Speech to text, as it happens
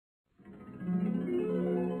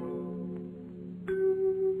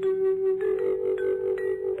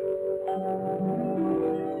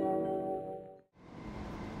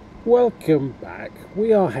Welcome back.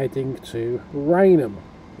 We are heading to Rainham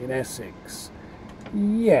in Essex.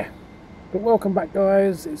 Yeah, but welcome back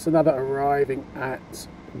guys. It's another arriving at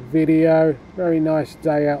video. Very nice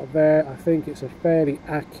day out there. I think it's a fairly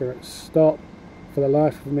accurate stop. For the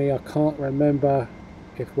life of me I can't remember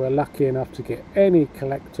if we're lucky enough to get any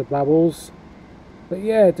collector bubbles. But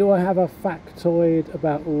yeah, do I have a factoid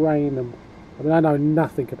about Rainham? I mean, I know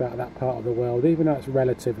nothing about that part of the world, even though it's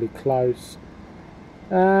relatively close.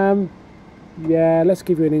 Yeah, let's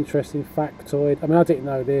give you an interesting factoid. I mean, I didn't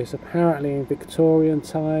know this. Apparently in Victorian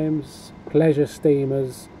times, pleasure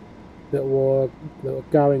steamers that were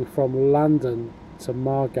going from London to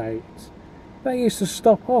Margate, they used to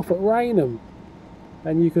stop off at Rainham,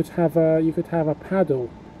 and you could have a paddle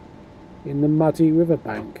in the muddy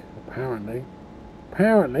riverbank. Apparently,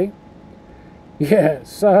 yeah.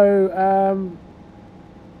 So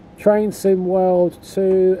Train Sim World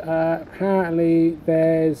 2, apparently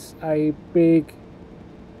there's a big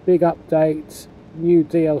update, new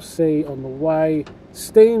DLC on the way,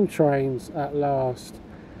 steam trains at last.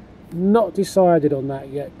 Not decided on that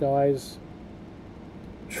yet guys,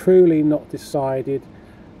 truly not decided.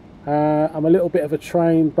 I'm a little bit of a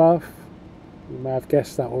train buff, you may have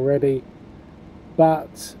guessed that already,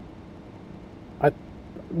 but I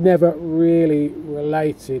never really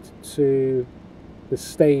related to the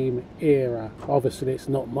steam era. Obviously it's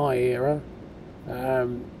not my era,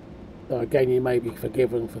 again you may be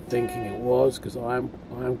forgiven for thinking it was, because I'm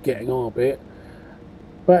getting on a bit,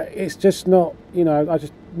 but it's just not, you know,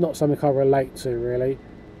 not something I relate to really.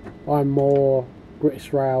 I'm more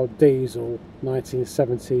British Rail diesel,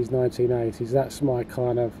 1970s 1980s.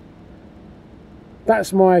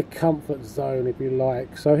 That's my comfort zone, if you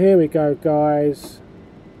like. So here we go guys,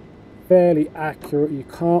 fairly accurate, you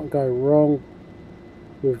can't go wrong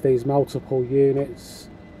with these multiple units.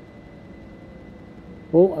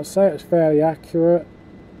 Well, I'd say it's fairly accurate.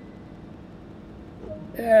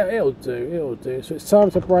 Yeah, it'll do. So it's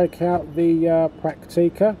time to break out the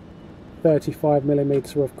Praktika,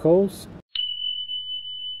 35mm of course,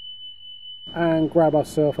 and grab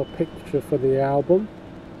ourselves a picture for the album.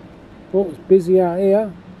 Oh, it's busy out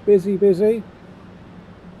here, busy.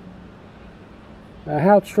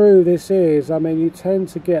 How true this is, I mean, you tend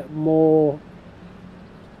to get more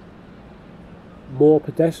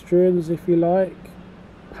pedestrians, if you like,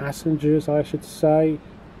 passengers I should say.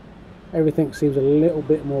 Everything seems a little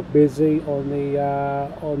bit more busy on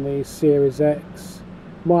the Series X.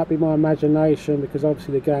 Might be my imagination, because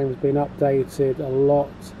obviously the game has been updated a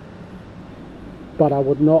lot, but I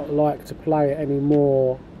would not like to play it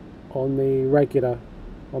anymore on the regular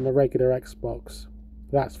Xbox,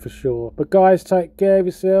 that's for sure. But guys, take care of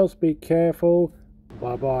yourselves, be careful,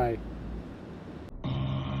 bye bye.